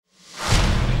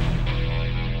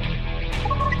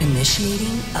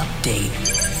Initiating update.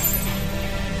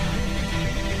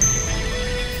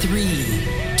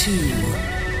 3, 2,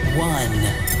 1,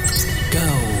 go.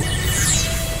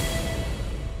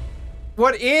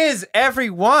 What is,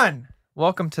 everyone?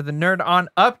 Welcome to the Nerd On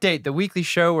Update, the weekly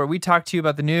show where we talk to you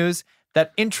about the news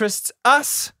that interests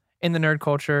us in the nerd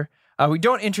culture. We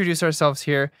don't introduce ourselves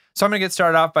here, so I'm going to get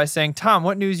started off by saying, Tom,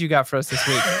 what news you got for us this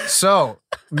week? So,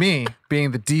 me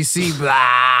being the DC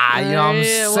blah, you know what I'm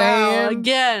saying? Wow,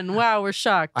 again. Wow, we're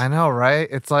shocked. I know, right?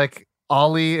 It's like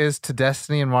Ollie is to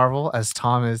Destiny and Marvel as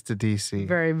Tom is to DC.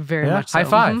 Very, very Yeah, much so. high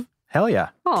five. Mhm. Hell yeah.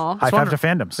 Aw. High five to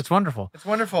fandoms. It's wonderful. It's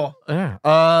wonderful.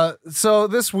 Yeah. So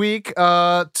this week,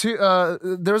 there's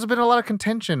been a lot of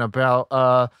contention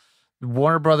about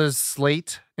Warner Brothers'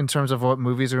 slate in terms of what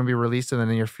movies are going to be released in the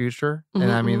near future,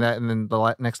 and I mean that in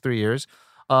the next 3 years.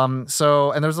 And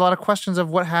there's a lot of questions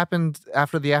of what happened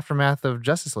after the aftermath of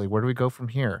Justice League. Where do we go from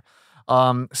here?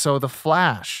 So the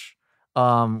Flash,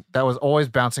 that was always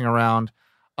bouncing around,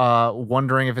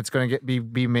 wondering if it's going to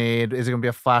be made. Is it going to be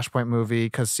a Flashpoint movie?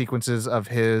 Because sequences of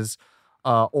his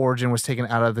origin was taken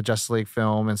out of the Justice League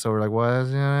film, and so we're like, what's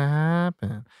going to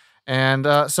happen? And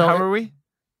so How are we?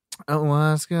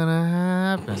 what's gonna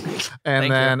happen? And Thank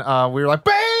then we were like,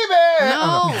 baby!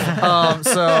 No.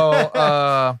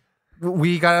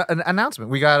 We got an announcement.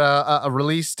 We got a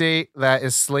release date that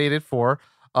is slated for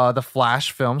the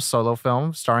Flash film, solo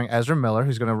film, starring Ezra Miller,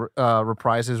 who's going to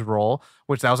reprise his role,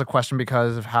 which that was a question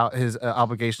because of how his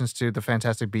obligations to the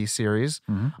Fantastic Beasts series.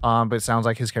 But it sounds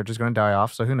like his character's going to die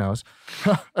off, so who knows?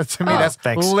 To me, that's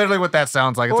thanks. literally what that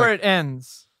sounds like. It's Or like, it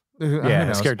ends. who Yeah,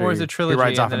 knows? his character, Or is it trilogy he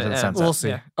rides and off then into it the ends? sunset. We'll see.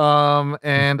 Yeah.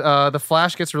 And the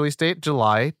Flash gets release date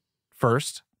July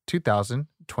 1st,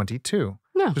 2022.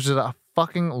 No. Which is a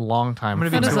fucking long time. I'm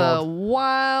gonna be That too is a old.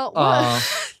 wild. Uh,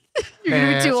 You're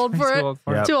gonna be too old for Too it. old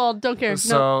for Yeah. it. Too old. Don't care. No.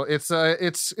 So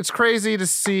it's crazy to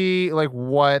see like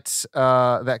what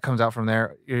that comes out from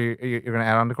there. You're gonna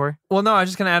add on to Corey? Well, no, I was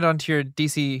just going to add on to your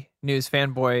DC News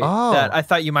fanboy Oh. that I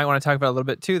thought you might want to talk about a little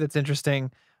bit too. That's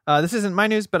interesting. This isn't my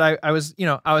news, but I was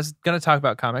going to talk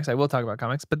about comics. I will talk about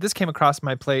comics, but this came across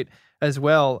my plate as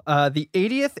well. The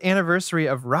 80th anniversary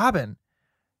of Robin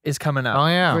is coming up. Oh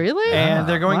yeah. Really? And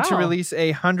they're going to Wow. release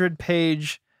a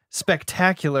 100-page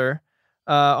spectacular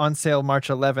on sale March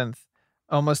 11th,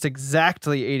 almost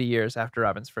exactly 80 years after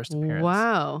Robin's first appearance.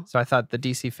 Wow. So I thought the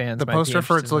DC fans The might be poster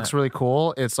for it interested in looks that. really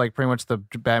cool. It's like pretty much the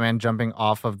Batman jumping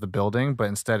off of the building, but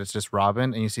instead it's just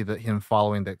Robin, and you see him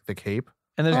following the cape.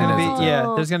 And there's going to Oh.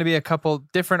 be there's going to be a couple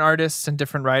different artists and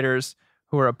different writers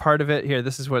who are a part of it. Here,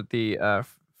 this is what the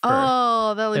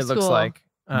Oh, that looks it looks cool. like.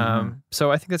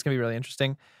 So I think that's going to be really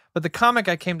interesting. But the comic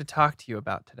I came to talk to you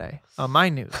about today on my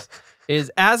news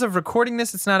is, as of recording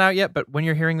this, it's not out yet, but when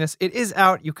you're hearing this, it is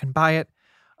out. You can buy it.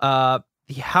 The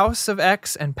House of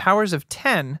X and Powers of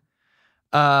 10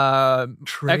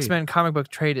 X-Men comic book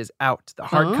trade is out. The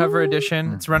hardcover Oh.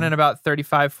 edition. It's running about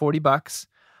 $35-$40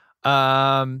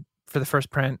 for the first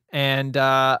print. And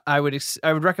I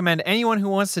would recommend anyone who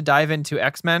wants to dive into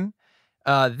X-Men,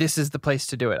 this is the place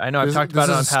to do it. I know I've talked about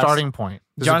it on This is a past. starting point.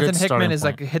 This is a Jonathan good Hickman starting is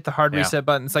point. like hit the hard Yeah. reset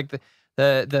button. It's like the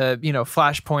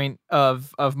flashpoint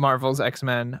of Marvel's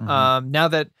X-Men. Now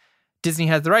that Disney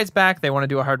has the rights back, they want to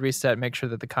do a hard reset, make sure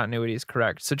that the continuity is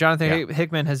correct. So Jonathan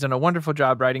Hickman has done a wonderful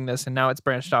job writing this, and now it's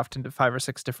branched off into 5 or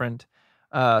 6 different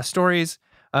stories.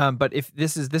 But if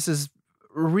this is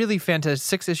really fantastic,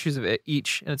 6 issues of it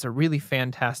each, and it's a really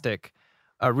fantastic,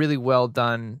 really well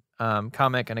done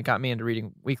comic, and it got me into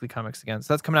reading weekly comics again.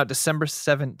 So that's coming out December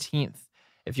 17th.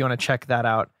 If you want to check that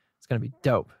out, it's going to be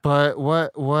dope. But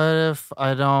what if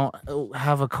I don't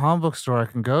have a comic book store I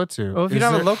can go to? Well, if you Is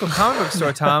don't have there- a local comic book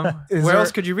store, Tom, Is where there-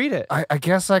 else could you read it? I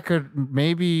guess I could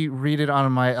maybe read it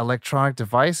on my electronic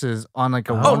devices on like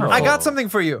a Oh, wonderful, I got something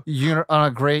for you. on a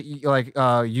great like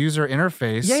user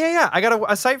interface. Yeah. I got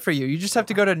a site for you. You just have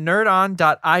to go to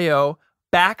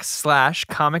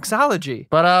nerdon.io/comicsology.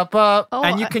 But Oh,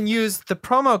 And you can use the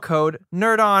promo code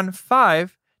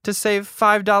NERDON5 to save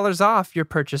 $5 off your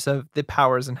purchase of the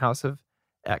Powers and House of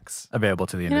X. Available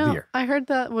to the end you of the know, year. I heard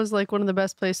that was like one of the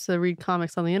best places to read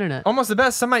comics on the internet. Almost the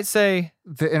best. Some might say.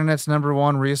 the internet's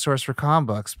 _1 resource for comic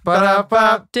books.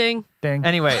 But Ding. Dang.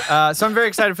 Anyway, so I'm very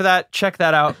excited for that. Check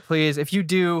that out, please. If you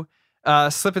do,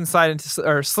 slip and slide into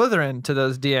or slither into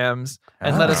those DMs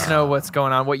and let us know what's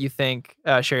going on, what you think.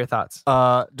 Share your thoughts.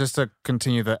 just to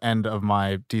continue the end of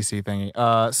my DC thingy.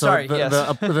 So Sorry, the, yes.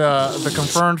 the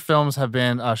confirmed films have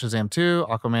been Shazam 2,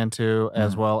 Aquaman 2,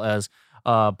 as well as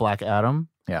Black Adam.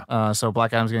 Yeah. So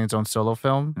Black Adam's getting its own solo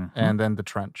film, and then The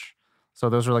Trench. So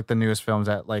those are like the newest films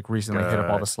that like recently hit up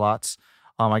all the slots.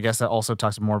 I guess that also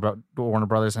talks more about Warner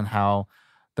Brothers and how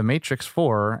The Matrix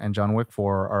 4 and John Wick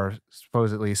 4 are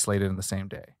supposedly slated in the same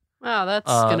day. Wow, that's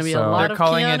going to be a so- lot They're of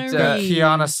calling Keanu it, Reeves.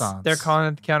 Keanu-sans. They're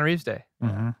calling it Keanu Reeves Day.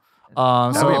 Mhm.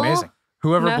 So That would be amazing.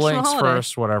 whoever National blinks holiday.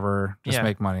 first, whatever, just Yeah.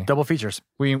 make money. Double features.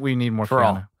 We need more For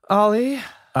all. Keanu.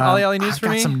 Ollie news I've for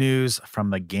got me? some news from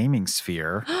the gaming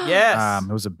sphere. Yes.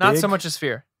 It was a big, Not so much a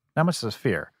sphere. not much of a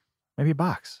sphere, maybe a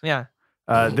box. Yeah.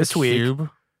 This week, Cube.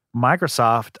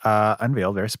 Microsoft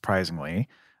unveiled, very surprisingly,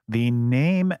 the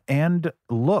name and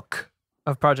look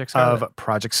Of Project Scarlet. of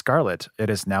Project Scarlet. It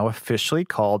is now officially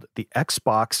called the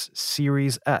Xbox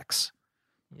Series X.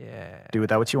 Yeah. Do with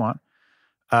that what you want.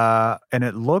 And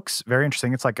it looks very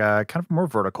interesting. It's like a kind of more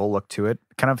vertical look to it.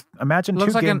 Kind of imagine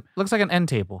Looks two like game. looks like an end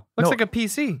table. Looks No. like a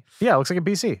PC. Yeah, it looks like a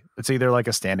PC. It's either like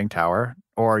a standing tower,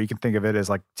 or you can think of it as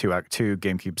like two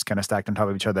GameCubes kind of stacked on top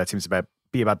of each other. That seems to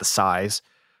be about the size.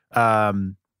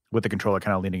 With the controller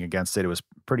kind of leaning against it, it was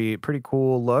pretty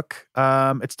cool look.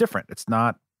 It's different. It's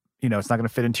not, it's not going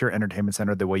to fit into your entertainment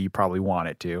center the way you probably want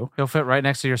it to. He'll fit right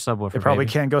next to your subwoofer. It probably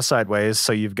baby. can go sideways.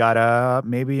 So you've got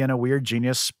maybe in a weird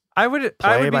genius. I would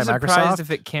Play be by surprised Microsoft?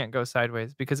 if it can't go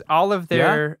sideways because all of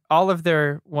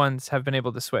their ones have been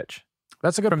able to switch.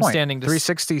 That's a good From point. standing to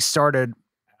 360 started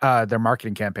their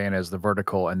marketing campaign as the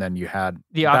vertical, and then you had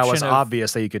The that was option of-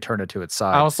 obvious that you could turn it to its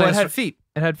side. I'll say Well, it this- had feet.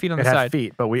 It had feet on It the had side.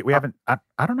 feet, but we haven't. I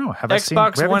don't know. Have I seen?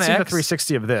 Xbox We haven't One seen the X?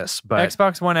 360 of this, but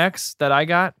Xbox One X that I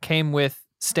got came with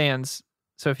stands.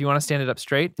 So if you want to stand it up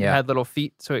straight, it Yeah. had little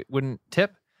feet so it wouldn't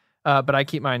tip. But I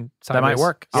keep mine that sideways. might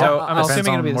work. So Yeah. I'm I'll- Depends assuming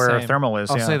it'll on be the where same. thermal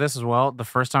is. I'll yeah. say this as well. The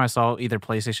first time I saw either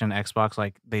PlayStation and Xbox,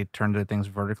 like they turned the things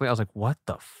vertically, I was like, "What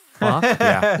the fuck?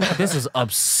 Yeah. This is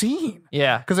obscene."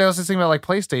 Yeah. Because I was just thinking about like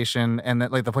PlayStation and then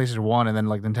like the PlayStation 1 and then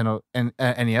like Nintendo and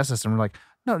NES system. We're like,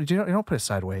 no, you don't put it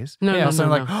sideways. No, Yeah, no, So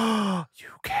no, I'm no. like, oh, you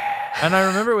can. And I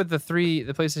remember with the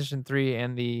PlayStation 3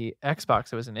 and the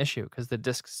Xbox, it was an issue because the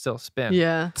discs still spin.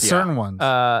 Yeah. Certain ones.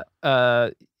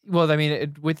 Well, I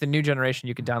mean, with the new generation,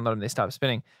 you could download them; they stop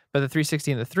spinning. But the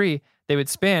 360 and the 3, they would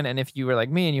spin. And if you were like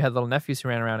me and you had little nephews who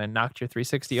ran around and knocked your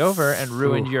 360 over and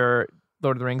ruined Ooh. your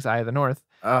Lord of the Rings: Eye of the North,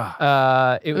 it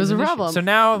was a an issue. problem. So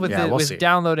now with Yeah, we'll with see.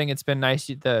 downloading, it's been nice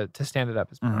to stand it up.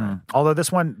 Has been alright. Although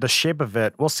this one, the shape of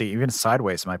it, we'll see. Even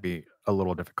sideways might be a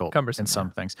little difficult Cumbersome, in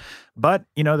some things. But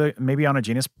maybe on a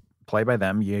Genius Play by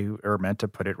them, you are meant to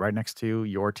put it right next to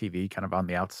your TV, kind of on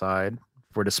the outside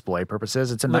for display purposes.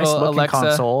 It's a nice Little looking Alexa.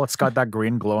 console. It's got that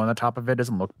green glow on the top of it.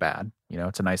 Doesn't look bad.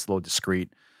 It's a nice little discreet,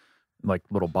 like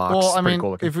little box. well, I Pretty mean, cool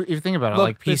looking. if you think about it, Look,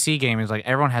 like PC gaming is like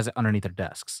everyone has it underneath their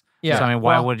desks. Yeah. So I mean,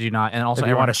 why Well, would you not? And also, if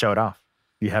you everyone want to show it off,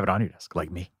 you have it on your desk, like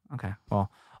me. Okay.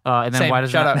 Well, and then Same. why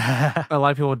does Shut not, a lot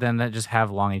of people would then just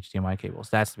have long HDMI cables?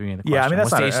 That's the beginning of the question. Yeah, I mean,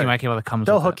 that's what's the not HDMI cable that comes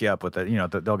They'll with hook it? you up with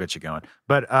it. They'll get you going.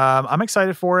 But I'm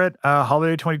excited for it.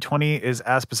 Holiday 2020 is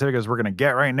as specific as we're gonna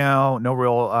get right now. No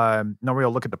real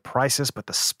look at the prices, but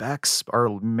the specs are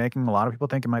making a lot of people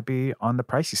think it might be on the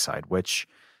pricey side, which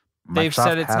They've Microsoft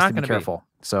said it's has not to gonna be be. careful.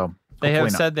 So They hopefully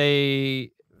have not. said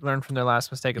they learned from their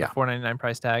last mistake of Yeah. the $4.99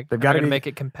 price tag. They've and gotta they're gonna be- make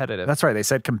it competitive. That's right. They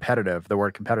said competitive. The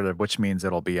word competitive, which means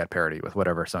it'll be at parity with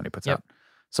whatever Sony puts Yep. out.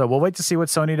 So we'll wait to see what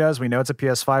Sony does. We know it's a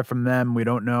PS5 from them. We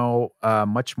don't know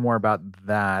much more about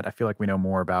that. I feel like we know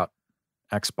more about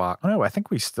Xbox. Oh no, I think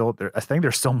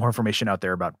there's still more information out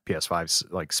there about PS5's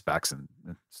like specs and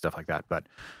stuff like that. But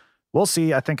we'll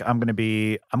see. I think I'm gonna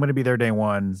be there day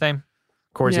one. Same.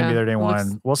 Corey's gonna be Yeah, there day looks-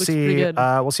 one. We'll looks pretty see. good.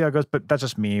 We'll see how it goes. But that's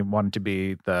just me wanting to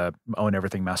be the own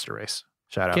everything master race.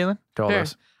 Shout out Kaylin? to all Fair.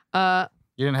 those.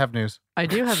 You didn't have news. I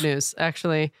do have news,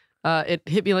 actually. It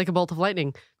hit me like a bolt of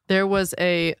lightning. There was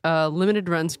a limited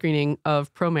run screening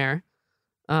of Promare.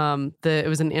 It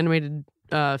was an animated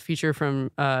feature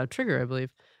from Trigger, I believe.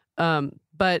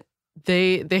 But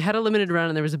they had a limited run,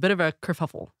 and there was a bit of a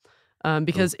kerfuffle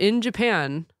because in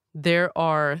Japan there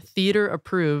are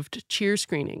theater-approved cheer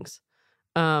screenings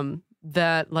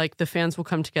that like the fans will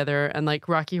come together and like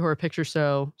Rocky Horror Picture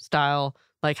Show style,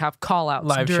 like have call-outs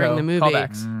Live during show the movie.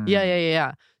 callbacks. Mm.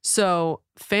 Yeah. So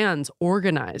fans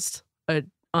organized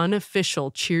an unofficial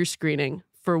cheer screening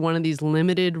for one of these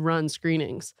limited run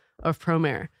screenings of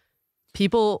Promare.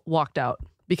 People walked out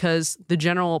because the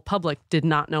general public did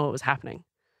not know what was happening.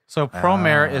 So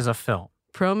Promare Ah. is a film.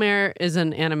 Promare is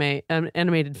an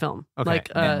animated film. Okay, Like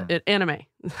yeah. anime.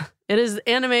 It is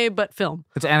anime but film.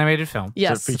 It's an animated film.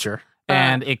 Yes. It's a feature.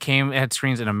 And it had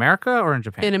screens in America or in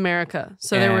Japan? In America.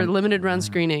 So there were And- limited run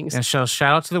screenings. And so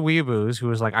shout out to the Weeaboos who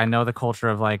was like, I know the culture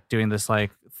of like doing this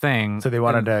like thing. So they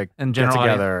wanted to in get general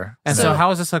audience. together. And so So-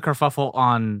 how is this a kerfuffle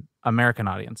on American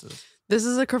audiences? This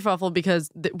is a kerfuffle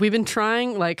because we've been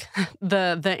trying, like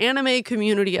the anime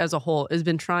community as a whole has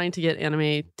been trying to get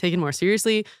anime taken more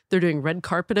seriously. They're doing red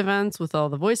carpet events with all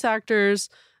the voice actors.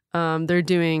 They're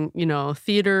doing,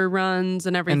 theater runs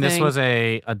and everything. And this was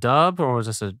a dub, or was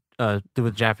this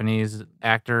with Japanese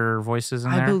actor voices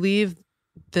in there? I believe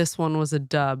this one was a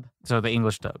dub. So the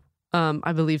English dub.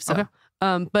 I believe so.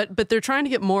 Okay. But they're trying to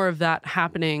get more of that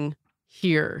happening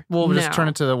here. We'll now. just turn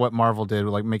it to what Marvel did,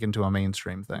 like make it into a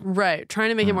mainstream thing. Right, trying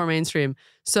to make it more mainstream.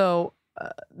 So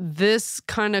this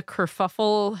kind of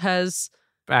kerfuffle has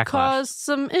Backlash. caused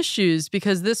some issues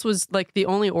because this was like the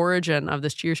only origin of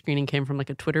this cheer screening came from like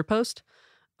a Twitter post.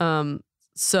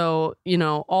 So,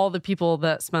 all the people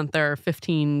that spent their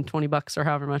 $15-$20 or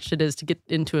however much it is to get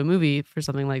into a movie for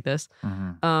something like this,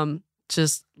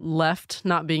 just left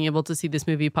not being able to see this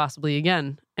movie possibly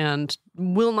again and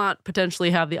will not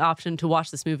potentially have the option to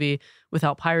watch this movie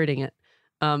without pirating it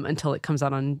until it comes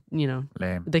out on,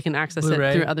 Lame. they can access Blu-ray.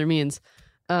 it through other means.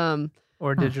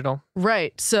 Or digital.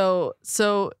 Right. So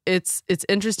it's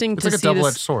interesting It's to like a see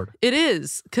double-edged this. sword. It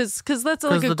is because that's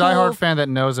like Because a the diehard cool, fan that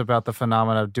knows about the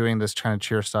phenomena of doing this kind of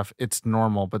cheer stuff, it's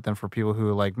normal. But then for people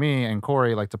who like me and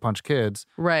Corey like to punch kids,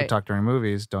 who right, talk during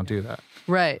movies, don't do that.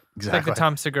 right. It's like the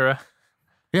Tom Segura.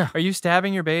 Yeah. Are you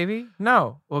stabbing your baby?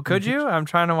 No. Well, could you? I'm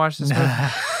trying to watch this movie.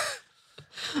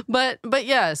 But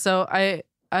yeah. So I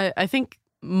think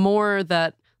more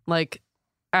that like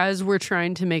as we're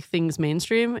trying to make things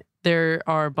mainstream, there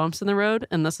are bumps in the road,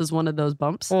 and this is one of those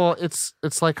bumps. Well, it's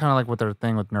like kind of like what their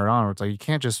thing with Nerd On, where it's like you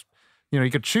can't just, you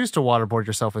could choose to waterboard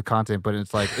yourself with content, but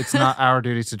it's like it's not our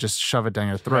duty to just shove it down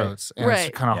your throats. And Right.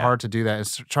 it's kind of Yeah. hard to do that.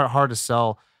 It's hard to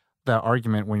sell that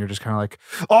argument when you're just kind of like,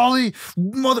 Ollie,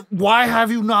 why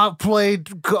have you not played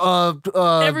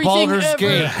Everything Baldur's ever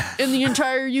Gate? in the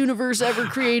entire universe ever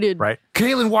created. Right.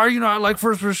 Caitlin, why are you not like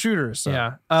first-person shooters? So,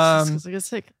 Yeah. It's like, it's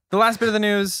sick. The last bit of the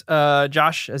news,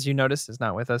 Josh, as you noticed, is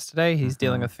not with us today. He's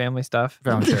dealing with family stuff.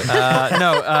 Found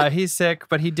shit. He's sick,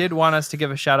 but he did want us to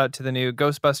give a shout out to the new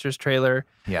Ghostbusters trailer.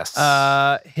 Yes.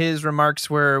 His remarks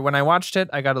were, when I watched it,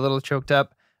 I got a little choked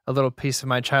up. A little piece of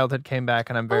my childhood came back,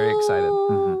 and I'm very excited.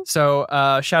 Mhm. So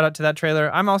shout out to that trailer.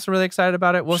 I'm also really excited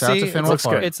about it. We'll Shout out see. to Finn It's,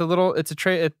 Wolfhard. it's a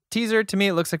teaser. To me,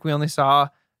 it looks like we only saw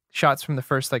shots from the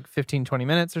first like 15, 20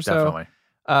 minutes or so. Definitely.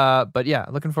 But yeah,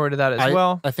 looking forward to that as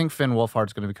well. I think Finn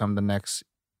Wolfhard's going to become the next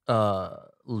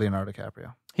Leonardo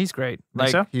DiCaprio. He's great. Think Like,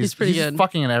 so? He's pretty good.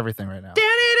 fucking in everything right now.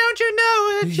 Danny, don't you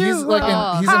know that He's you like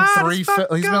are he's hot in as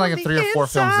fuck he's been like in on 3 the or 4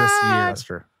 films this inside? year. That's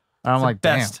true. And I'm It's the like,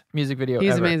 best music video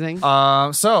He's ever. amazing.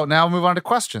 So now we'll move on to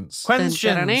questions.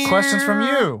 Questions. Questions from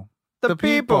you, The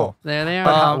people. There they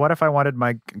But are. what if I wanted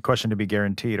my question to be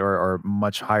guaranteed or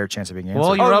much higher chance of being answered?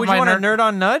 Well, you Oh, rub would you my want a nerd nerd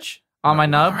on nudge? on my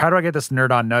nub. How do I get this nerd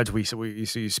on nudge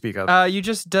you speak of? You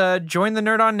just join the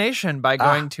Nerd On Nation by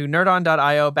going to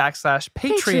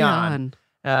nerdon.io/Patreon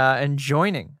and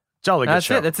joining. Jolly good That's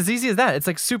show. it. It's as easy as that. It's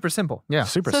like super simple. Yeah.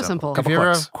 Super So simple. simple. If Couple you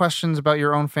ever clicks. have questions about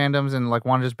your own fandoms and like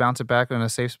want to just bounce it back in a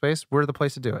safe space, we're the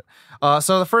place to do it.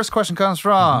 So the first question comes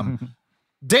from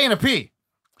Dana P.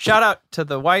 Shout out to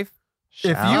the wife.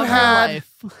 If Shout you out. Of her had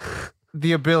life.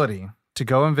 the ability to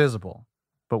go invisible,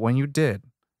 but when you did,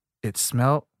 it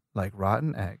smelled like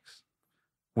rotten eggs,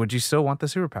 would you still want the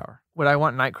superpower? Would I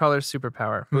want Nightcrawler's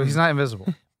superpower? Well, he's not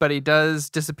invisible. But he does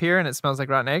disappear and it smells like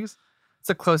rotten eggs. It's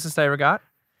the closest I ever got.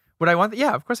 Would I want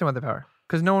yeah, of course I want the power.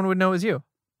 Because no one would know it was you.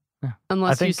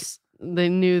 Unless I you think- they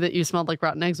knew that you smelled like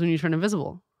rotten eggs when you turned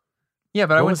invisible. Yeah,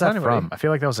 but I What wouldn't was tell that anybody. from? I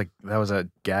feel like that was a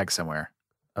gag somewhere.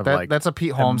 Of like That's a Pete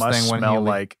it Holmes must thing when smell he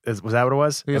like was that what it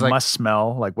was? He It was like- must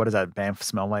smell like what does that Banff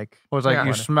smell like? was like, Yeah.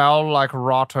 you smell like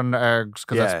rotten eggs,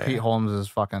 because that's Yeah. Pete Holmes'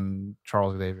 fucking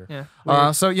Charles Xavier.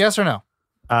 Yeah. So yes or no?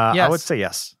 I Yes. would say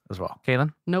yes as well.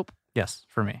 Caitlin? Nope. Yes,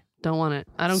 for me. Don't want it.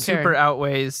 I don't Super care.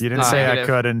 outweighs. You didn't the say I negative.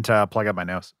 couldn't plug up my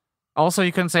nose. Also,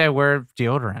 you couldn't say I wear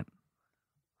deodorant.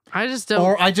 I just don't.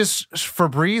 Or I just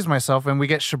Febreze myself and we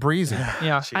get Shabrizi.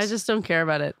 Yeah. I just don't care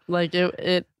about it. Like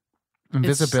it.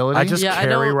 Invisibility. I just Yeah, I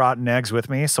carry don't- rotten eggs with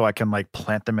me so I can like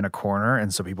plant them in a corner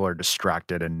and so people are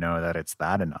distracted and know that it's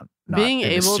that and not Being a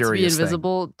able to be mysterious thing.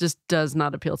 invisible just does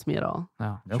not appeal to me at all.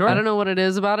 No. Nope. I don't know what it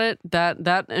is about it.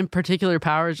 That in particular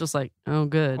power is just like, oh,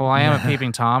 good. Well, I am a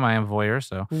peeping Tom. I am voyeur,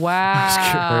 so.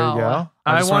 Wow. There you go.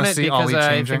 I I just want wanna it see because Ollie I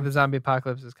changing. think the zombie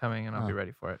apocalypse is coming and I'll be Oh.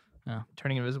 ready for it. Yeah.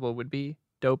 Turning invisible would be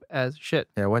dope as shit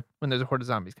Yeah, what? when there's a horde of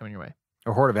zombies coming your way.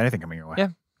 A horde of anything coming your way. Yeah.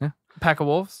 Pack of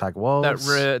wolves Like wolves.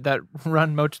 that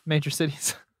run major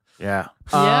cities. Yeah.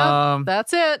 Yeah,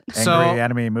 that's it. Angry So-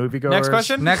 anime moviegoers. Next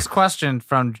question. Next question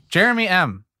from Jeremy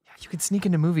M. You could sneak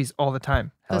into movies all the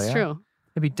time. Hell That's yeah. true.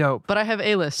 It'd be dope. But I have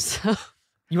A-list.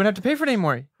 You wouldn't have to pay for it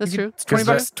anymore. That's You could- true. It's 20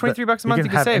 bucks, the- 23 bucks a You month can you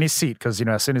can have save. any seat because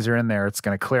as soon as you're in there, it's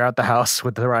going to clear out the house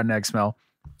with the rotten egg smell.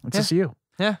 It's just you.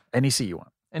 Yeah. Any seat you want.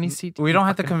 Any seat. We you don't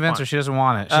have to fucking convince her. want. She doesn't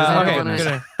want it. She doesn't I have don't to want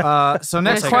convince it. her. So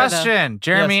next Nice try, though. question.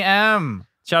 Jeremy M.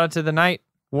 Shout out to the night.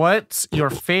 What's your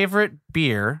favorite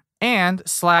beer and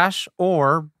 /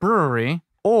 or brewery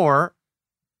or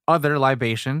other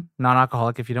libation,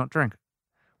 non-alcoholic if you don't drink?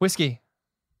 Whiskey.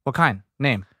 What kind?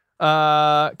 Name.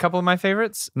 A couple of my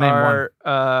favorites Name are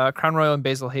Crown Royal and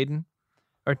Basil Hayden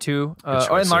are two. And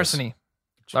choices. Larceny.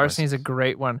 Larceny is a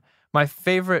great one. My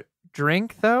favorite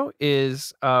drink, though,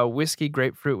 is whiskey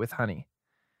grapefruit with honey.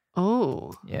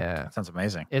 Oh, Yeah. Sounds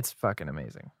amazing. It's fucking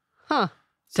amazing. huh.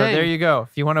 So Dang. there you go.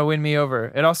 If you want to win me over.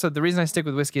 It also, the reason I stick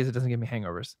with whiskey is it doesn't give me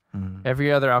hangovers.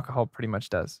 Every other alcohol pretty much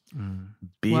does.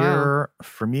 Beer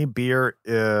for me, beer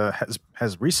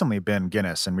has recently been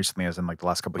Guinness, and recently as in like the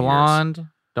last couple of years. Blonde,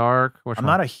 dark. I'm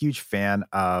not a huge fan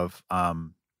of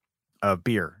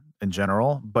beer in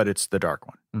general, but it's the dark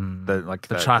one, the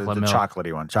chocolate the milk.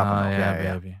 chocolatey one. Chocolate milk.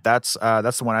 Yeah. baby. That's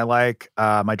the one I like.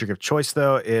 My drink of choice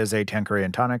though is a Tanqueray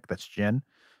and tonic. That's gin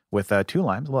with 2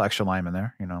 limes, a little extra lime in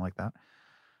there. Like that.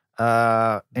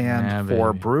 And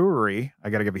for baby. brewery, I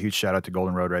got to give a huge shout out to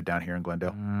Golden Road right down here in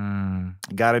Glendale.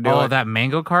 Got to do it. That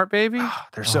mango cart, baby.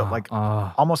 They're so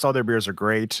almost all their beers are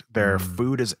great. Their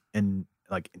food is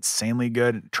insanely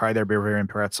good. Try their beer and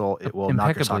pretzel. It will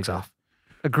knock your Impeccably socks good. off.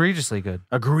 Egregiously good.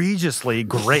 Egregiously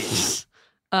great.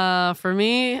 For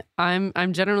me,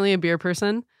 I'm generally a beer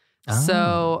person.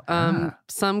 So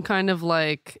some kind of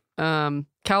like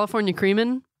California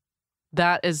Creamin'.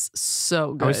 That is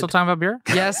so good. Are we still talking about beer?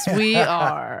 Yes, we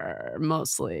are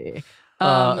mostly.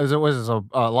 Is it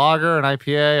a lager, an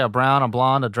IPA, a brown, a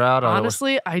blonde, a drought?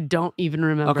 Honestly, I don't even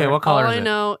remember. Okay, what color All is I it?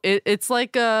 know, it's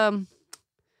like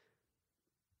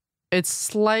it's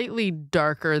slightly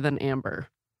darker than amber.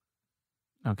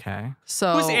 Okay.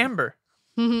 So Who's Amber?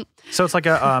 So it's like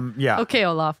a Okay,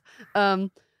 Olaf.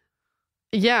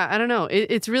 Yeah, I don't know.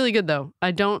 It's really good though.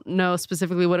 I don't know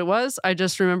specifically what it was. I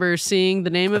just remember seeing the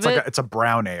name It's of like it. it's a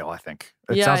brown ale, I think.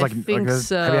 It Yeah, sounds I like think Have you had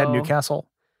so. Newcastle?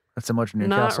 That's similar to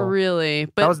Newcastle. Not really,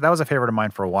 but That was a favorite of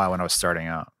mine for a while when I was starting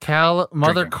out.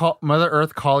 Mother Drinking. Mother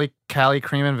Earth Cali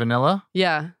Cream and Vanilla.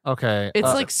 yeah, Okay,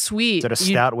 it's like sweet. Is it a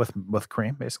stout with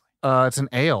cream, basically? it's an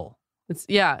ale.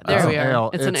 There we are. Ale.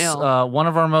 It's an ale. One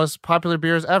of our most popular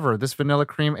beers ever. This vanilla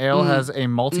cream ale has a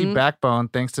malty backbone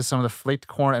thanks to some of the flaked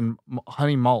corn and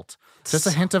honey malt. Just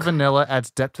a hint of vanilla adds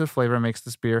depth to the flavor and makes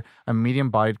this beer a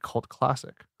medium-bodied cult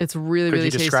classic. It's really, Could really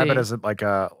you tasty. describe it as like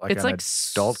It's an like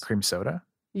adult cream soda?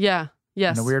 Yeah.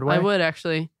 Yes. In a weird way? I would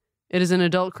actually. It is an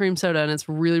adult cream soda and it's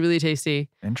really, really tasty.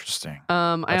 Interesting.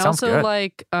 I sounds also good.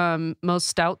 like most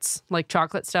stouts, like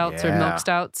chocolate stouts or Yeah. milk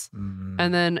stouts.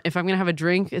 And then if I'm gonna have a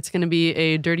drink, it's gonna be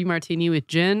a dirty martini with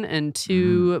gin and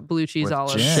 2 blue cheese With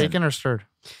olives. gin. Shaken or stirred?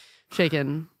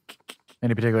 Shaken.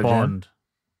 Any particular Bond.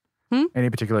 gin? Any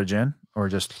particular gin? Or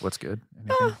just what's good?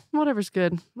 Anything? Whatever's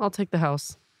good. I'll take the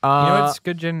house. You know what's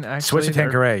good gin actually? Switch to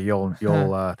Tanqueray. You'll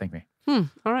thank me. All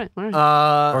right. All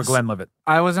right. Or Glenlivet.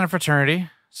 I was in a fraternity,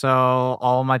 so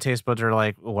all my taste buds are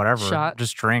like, whatever, Shot.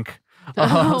 just drink.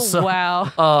 Oh, so- wow.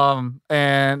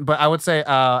 But I would say,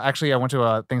 actually, I went to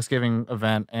a Thanksgiving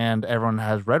event and everyone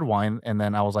has red wine. And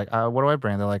then I was like, what do I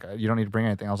bring? They're like, you don't need to bring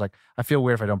anything. I was like, I feel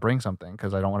weird if I don't bring something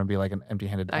because I don't want to be like an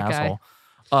empty-handed That guy.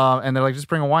 asshole. And they're like, just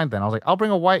bring a wine then. I was like, I'll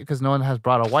bring a white because no one has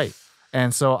brought a white.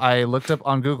 And so I looked up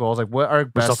on Google. I was like, what are We're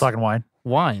best still talking wine.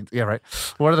 wines? Yeah, right.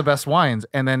 What are the best wines?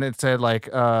 And then it said like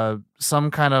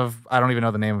some kind of, I don't even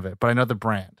know the name of it, but I know the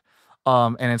brand.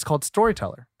 And it's called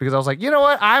Storyteller because I was like, you know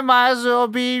what? I might as well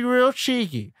be real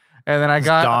cheeky. And then I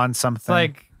got Dawn something. It's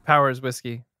like Powers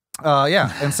whiskey.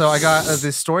 yeah. And so I got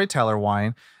this Storyteller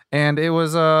wine and it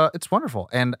was it's wonderful.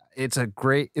 And it's a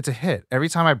hit. Every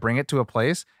time I bring it to a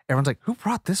place, everyone's like, who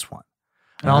brought this one?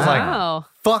 And I was like, Wow.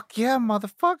 fuck yeah,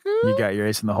 motherfucker. You got your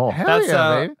ace in the hole. Hell That's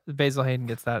yeah, baby. Basil Hayden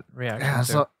gets that reaction. Yeah, too.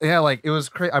 so like it was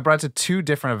crazy. I brought it to 2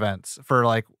 different events for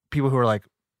like people who are like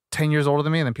 10 years older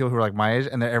than me and then people who are like my age.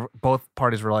 And both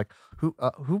parties were like,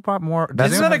 who brought more?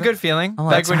 Does Isn't anyone that a have good feeling? I'm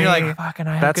Like when you're me. like, fucking,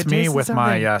 I have That's good me taste in with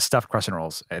something. my stuffed crescent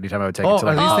rolls. Anytime I would take Oh, it to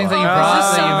like are these things that you Is brought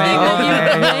this that you something made?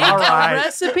 that you Okay. make All a right.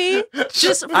 recipe?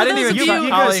 Just for I didn't those even of try- You you.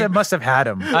 guys Ollie. must have had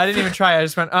them. I didn't even try. I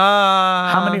just went,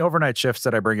 How many overnight shifts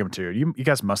did I bring him to? You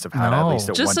guys must have had at No. least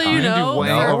at Just one so time. you do know, way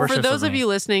No. over for shifts those with of me. you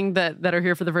listening that are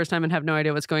here for the first time and have no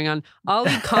idea what's going on,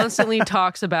 Ollie constantly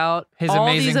talks about His all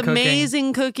amazing these cooking.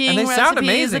 amazing cooking and they recipes sound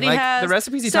amazing. that he Like has. the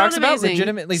recipes he Sound talks about amazing.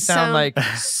 legitimately sound like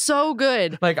so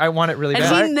good. like I want it really And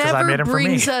bad. Right, he 'cause I made never 'em for me.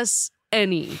 brings us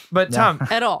any But Tom,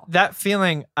 at all. that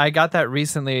feeling, I got that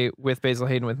recently with Basil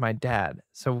Hayden with my dad.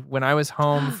 So when I was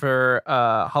home for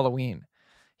Halloween,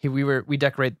 we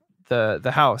decorate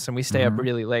the house and we stay up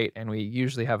really late and we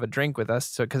usually have a drink with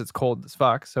us because it's cold as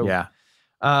fuck. So Yeah.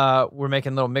 we're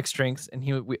making little mixed drinks and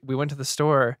we went to the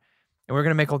store and we're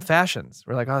gonna make old fashions.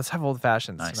 We're like, oh, let's have old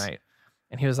fashions Nice. tonight.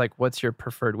 and he was like, "What's your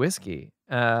preferred whiskey?"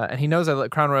 And he knows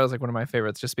Crown Royal is like one of my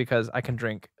favorites, just because I can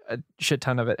drink a shit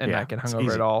ton of it and Yeah, not get it's hungover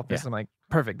easy. at all. Because I'm like,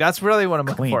 perfect. That's really what I'm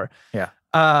looking Clean. for. Yeah.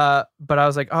 But I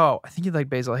was like, oh, I think you'd like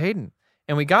Basil Hayden.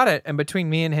 And we got it. And between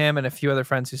me and him and a few other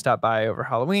friends who stopped by over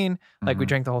Halloween, like we Mhm.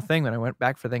 drank the whole thing. When I went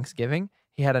back for Thanksgiving,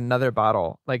 he had another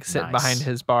bottle like sitting Nice. behind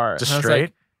his bar. Just And I was straight?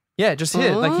 like, yeah, just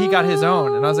his. Like he got his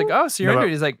own. And I was like, oh, so you're No, into but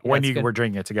it? He's like, yeah, when it's you good. were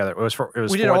drinking it together, it was we for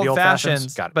did the old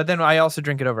fashions, Got it. but then I also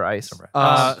drink it over ice.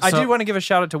 Uh, I so- do want to give a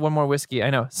shout out to one more whiskey.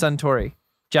 I know, Suntory,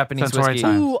 Japanese Suntory whiskey.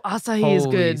 time. Ooh, Asahi is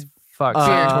Holy good. Fuck, Uh,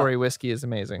 Suntory whiskey is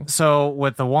amazing. So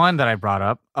with the one that I brought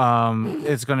up,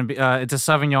 it's gonna be it's a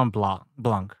Sauvignon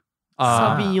Blanc.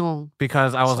 Sauvignon.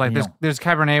 Because I was like, Sauvignon. there's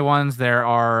Cabernet ones, there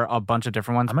are a bunch of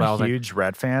different ones. I'm but I a was like, huge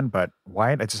red fan, but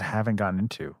white I just haven't gotten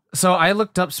into. so I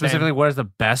looked up specifically what is the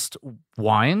best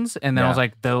wines, and then I was Yeah.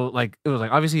 like, though, like it was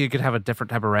like obviously you could have a different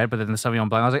type of red, but then the Sauvignon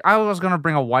Blanc, I was like, I was gonna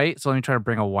bring a white, so let me try to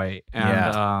bring a white.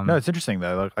 And, No, it's interesting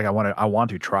though. Like I want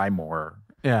to try more.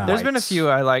 yeah. There's been a whites. few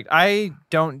I liked. I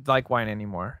don't like wine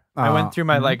anymore. I went through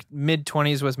my mhm. like mid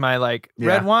 20s was my like Yeah.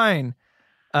 red wine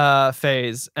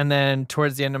phase, and then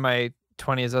towards the end of my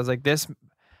 20s I was like, this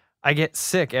I get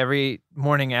sick every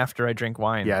morning after I drink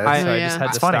wine. Yeah, so that's- I yeah. just had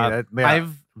It's to funny. stop. That, yeah,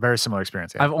 I've very similar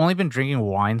experience. Yeah. I've only been drinking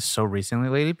wine so recently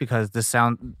lately because this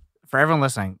sound for everyone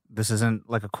listening, this isn't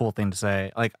like a cool thing to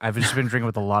say. Like I've just been drinking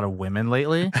with a lot of women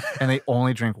lately, and they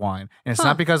only drink wine. And it's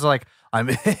not because like I'm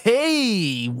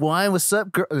hey wine, what's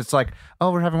up, girl? It's like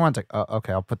oh we're having wine. It's like oh,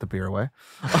 okay, I'll put the beer away.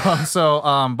 But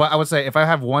I would say if I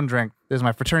have one drink, this is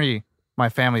my fraternity, my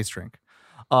family's drink,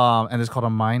 and it's called a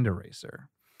Mind Eraser.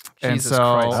 And Jesus so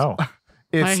Christ. Oh, My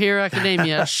it's Hero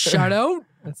Academia. Shout out.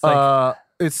 It's like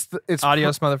It's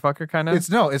adios motherfucker kind of.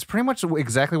 It's pretty much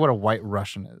exactly what a White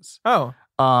Russian is. Oh.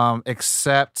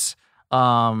 Except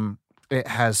it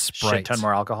has Sprite. shit ton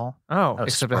more alcohol. Oh. Oh,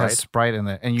 Except it has Sprite in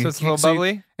it, and you So it's a can't- little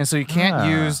bubbly? and so you can't Ah.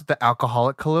 use the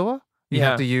alcoholic Kahlua. You Yeah.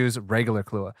 have to use regular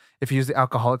Kahlua. If you use the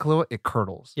alcoholic Kahlua, it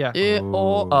curdles. Yeah.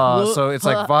 So it's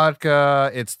like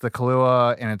vodka, it's the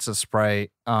Kahlua, and it's a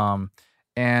Sprite.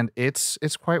 And it's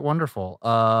quite wonderful.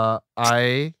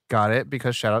 I got it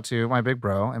because shout out to my big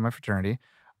bro in my fraternity.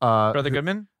 Brother who-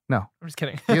 Goodman? No. I'm just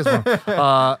kidding. He is one.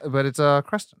 But it's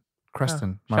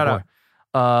Creston, my shout boy.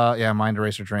 out. Yeah, Mind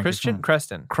Eraser drink. Christian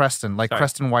Creston. Creston, like Sorry.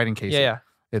 Creston White and Casey. Yeah, yeah.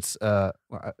 It's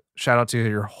shout out to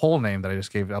your whole name that I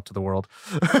just gave out to the world.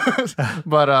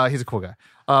 But he's a cool guy.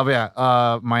 But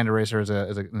yeah, Mind Eraser is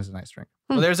a nice drink.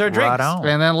 Well, there's our drinks. Right on.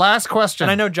 And then last question.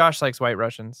 And I know Josh likes White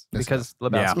Russians Yes, because Yeah.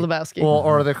 Lebowski. Lebowski. Well,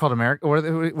 or are they called American? What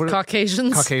are they?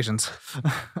 Caucasians. Caucasians.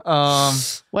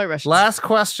 White Russians. Last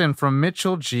question from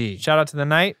Mitchell G. Shout out to the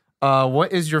night.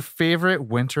 What is your favorite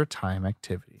winter time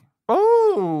activity?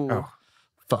 Oh.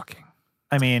 Fucking.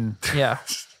 I mean, Yeah.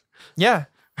 Yeah.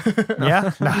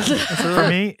 yeah. No. For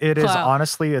me, it is Wow.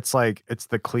 honestly, it's like it's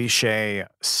the cliche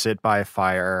sit by a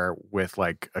fire with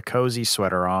like a cozy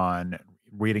sweater on,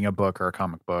 reading a book or a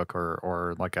comic book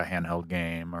or like a handheld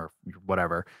game or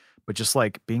whatever. But just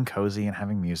like being cozy and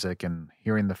having music and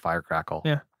hearing the fire crackle.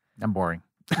 Yeah. I'm boring.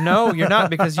 No, you're not,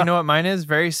 because you know what mine is?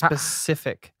 Very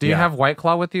specific. do you Yeah. have White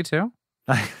Claw with you too?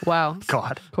 Wow.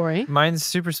 God. Corey. Mine's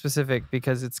super specific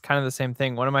because it's kind of the same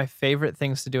thing. One of my favorite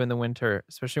things to do in the winter,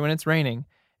 especially when it's raining,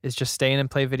 is just stay in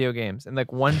and play video games. And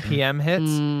like 1 p.m. hits,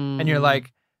 and you're Mm.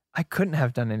 like, I couldn't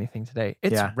have done anything today.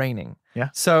 It's Yeah. raining. Yeah.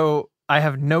 So I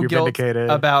have no You're guilt vindicated.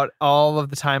 about all of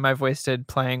the time I've wasted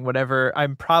playing whatever.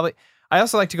 I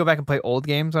also like to go back and play old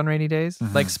games on rainy days,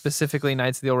 like specifically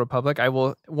Knights of the Old Republic. I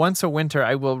will, once a winter,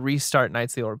 I will restart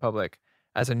Knights of the Old Republic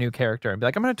as a new character and be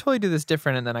like, I'm going to totally do this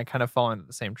different. And then I kind of fall into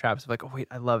the same traps of like, oh, wait,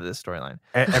 I love this storyline.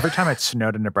 Every time it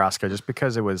snowed in Nebraska, just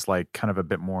because it was like kind of a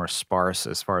bit more sparse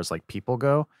as far as like people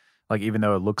go, like even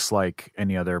though it looks like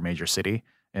any other major city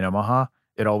in Omaha,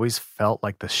 it always felt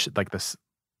like the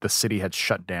city had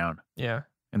shut down Yeah.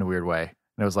 in a weird way.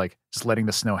 And it was like just letting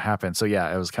the snow happen. So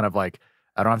yeah, it was kind of like,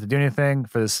 I don't have to do anything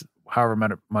for this however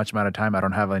much amount of time. I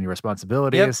don't have any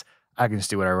responsibilities. I can just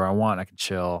do whatever I want. I can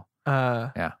chill.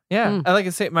 Yeah. Mm. I like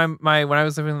to say my when I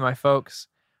was living with my folks,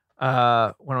 one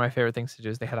of my favorite things to do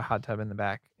is they had a hot tub in the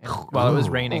back, and while it was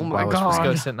Ooh. raining, Oh my just go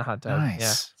God. sit in the hot tub. Yeah,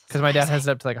 Nice. because my dad has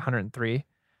it up to like 103,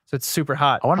 so it's super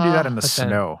hot. I want to do that in the But then-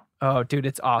 snow. Oh, dude,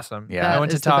 it's awesome. Yeah. I That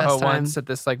went to is the best Tahoe time. once at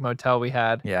this like motel we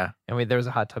had, Yeah. and there was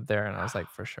a hot tub there, and I was like,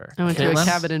 for sure. I went to a Caitlin?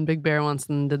 cabin in Big Bear once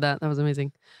and did that. That was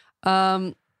amazing.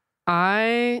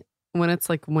 When it's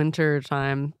like winter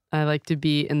time, I like to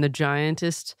be in the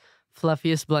giantest,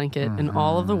 fluffiest blanket in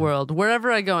all of the Mhm. world,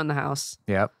 wherever I go in the house.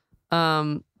 Yep.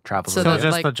 Travels. So So that,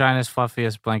 just like, the giantest,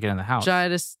 fluffiest blanket in the house.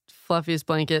 giantest, fluffiest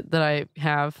blanket that I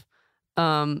have.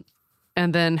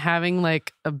 And then having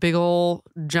like a big old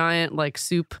giant like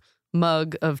soup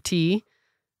mug of tea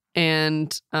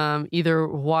and either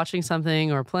watching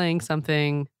something or playing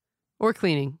something or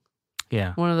cleaning.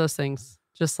 Yeah. One of those things.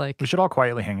 Just like We should all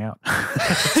quietly hang out.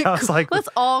 Sounds like let's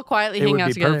all quietly it hang would out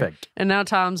be together. perfect. And now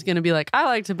Tom's gonna be like, I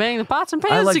like to bang the pots and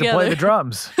pans I like together. to play the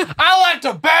drums. I like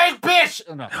to bang,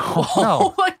 bitch. No.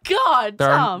 Oh my God, There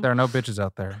Tom. are no bitches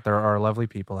out there. There are lovely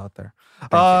people out there.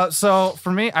 Thank So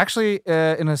for me, actually,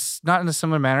 not in a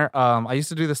similar manner. I used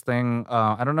to do this thing.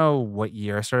 I don't know what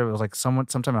year I started. It was like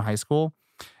sometime in high school,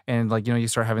 and like you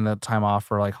start having the time off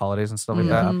for like holidays and stuff like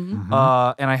that.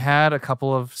 Mhm. And I had a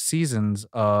couple of seasons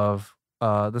of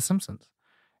The Simpsons,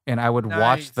 and I would Nice.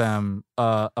 watch them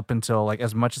up until like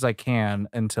as much as I can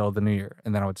until the new year,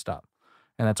 and then I would stop.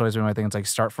 And that's always been my thing. It's like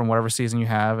start from whatever season you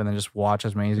have, and then just watch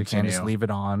as many as you can. Just Continue. leave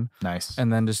it on, Nice.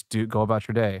 and then just go about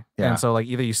your day. Yeah. And so like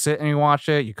either you sit and you watch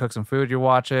it, you cook some food, you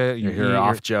watch it, You eat, hear an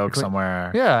off joke clean-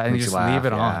 somewhere. yeah, and you makes just you leave laugh,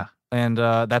 it on. And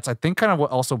that's I think kind of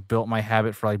what also built my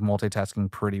habit for like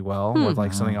multitasking pretty well with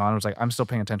like something on. It was like I'm still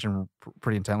paying attention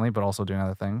pretty intently, but also doing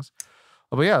other things.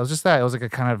 But yeah, it was just that. It was like a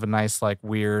kind of a nice like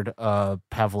weird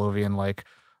Pavlovian like,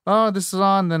 oh, this is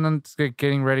on, then I'm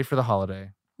getting ready for the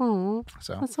holiday. Oh,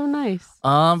 So that's so nice.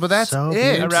 But that's So it.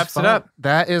 beautiful. That wraps it up.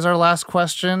 That is our last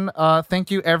question. Thank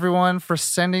you everyone for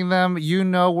sending them. You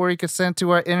know where you can send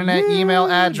to our internet email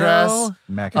address.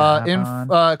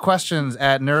 Questions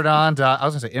at nerdon. I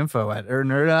was gonna say info at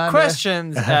nerdon.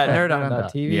 Questions at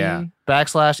nerdon.tv. Yeah.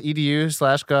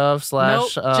 /edu/gov/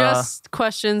 Nope, just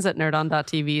questions at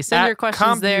nerdon.tv. Send your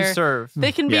questions there. CompuServe.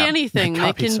 They can be Yeah. anything.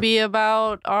 They can CompuServe. be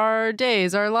about our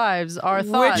days, our lives, our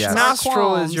thoughts. Which Yes. our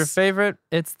nostril is your qualms. favorite?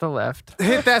 It's the left.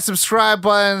 Hit that subscribe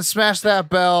button, smash that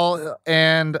bell,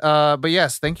 and but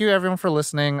yes, thank you everyone for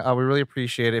listening. We really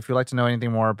appreciate it. If you'd like to know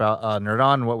anything more about Nerd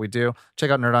On and what we do,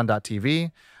 check out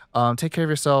nerdon.tv. Take care of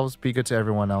yourselves. Be good to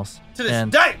everyone else. To this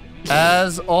and day.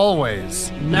 as always,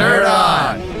 Nerd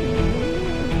on.